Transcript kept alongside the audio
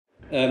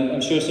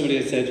I'm sure somebody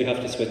has said you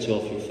have to switch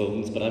off your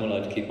phones, but I'm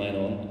allowed to keep mine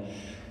on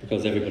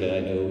because everybody I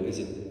know is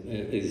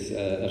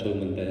at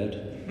home in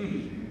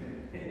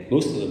bed.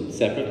 Most of them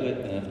separately,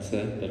 I have to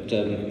say. But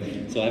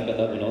so I've got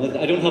that one on.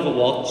 I don't have a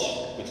watch,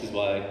 which is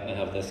why I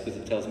have this, because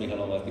it tells me how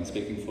long I've been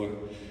speaking for.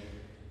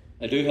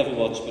 I do have a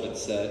watch, but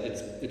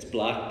it's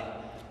black,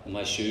 and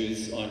my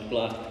shoes aren't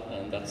black,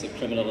 and that's a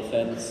criminal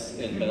offence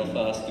in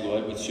Belfast to go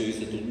out with shoes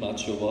that don't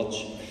match your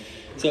watch.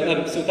 So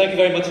thank you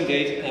very much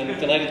indeed. I'm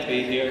delighted to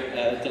be here,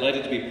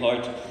 delighted to be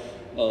part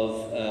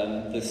of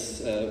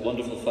this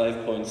wonderful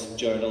 5 Points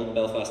Journal,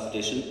 Belfast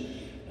edition,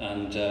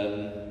 and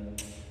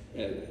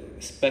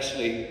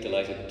especially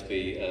delighted to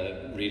be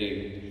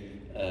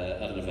reading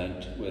at an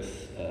event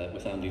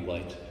with Andy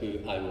White, who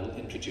I will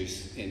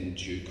introduce in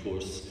due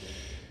course.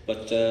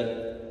 But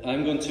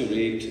I'm going to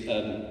read,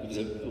 it was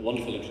a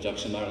wonderful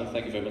introduction, Marilyn,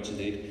 thank you very much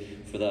indeed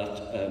for that.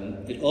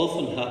 It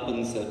often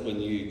happens that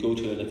when you go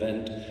to an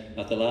event,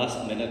 at the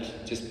last minute,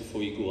 just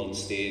before you go on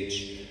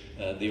stage,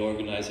 the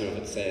organiser of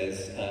it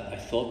says, I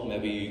thought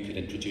maybe you could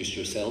introduce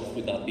yourself,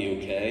 would that be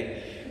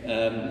okay?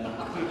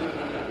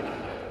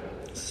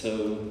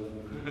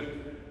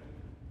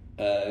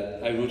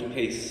 I wrote a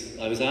piece.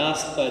 I was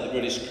asked by the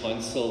British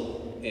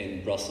Council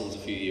in Brussels a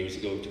few years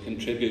ago to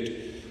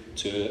contribute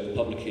to a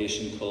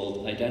publication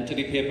called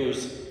Identity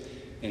Papers,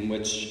 in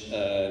which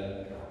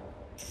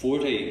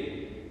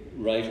 40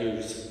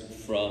 writers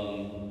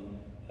from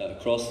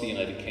across the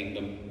United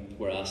Kingdom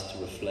were asked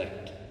to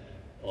reflect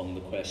on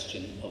the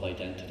question of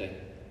identity.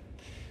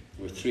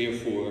 There were 3 or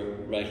 4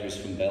 writers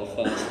from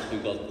Belfast who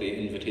got the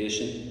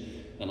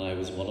invitation, and I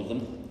was one of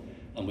them.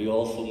 And we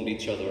all phoned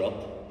each other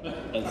up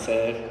and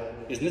said,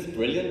 isn't this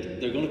brilliant?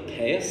 They're going to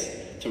pay us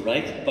to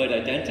write about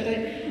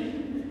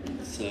identity?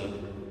 So,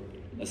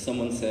 as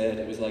someone said,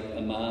 it was like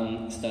a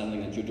man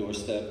standing at your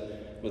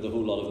doorstep with a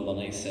whole lot of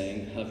money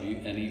saying, have you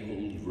any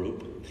old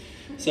rope?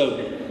 So,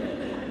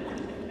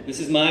 this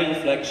is my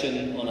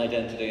reflection on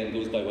identity and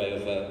goes by way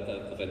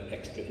of an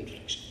extra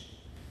introduction.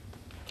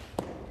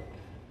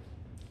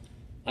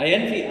 I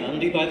envy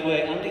Andy, by the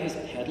way. Andy has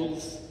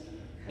pedals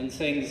and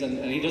things,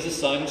 and he does a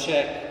sound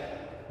check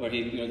where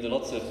there are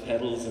lots of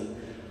pedals, and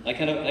I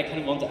kind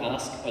of want to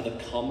ask, are the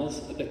commas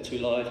a bit too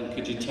loud, and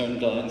could you turn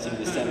down some of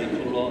the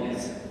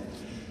semicolons?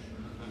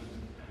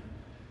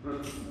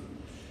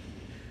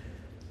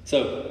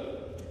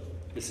 So,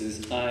 this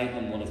is I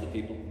am one of the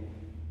people.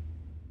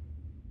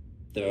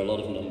 There are a lot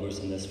of numbers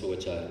in this for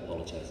which I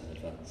apologise in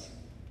advance.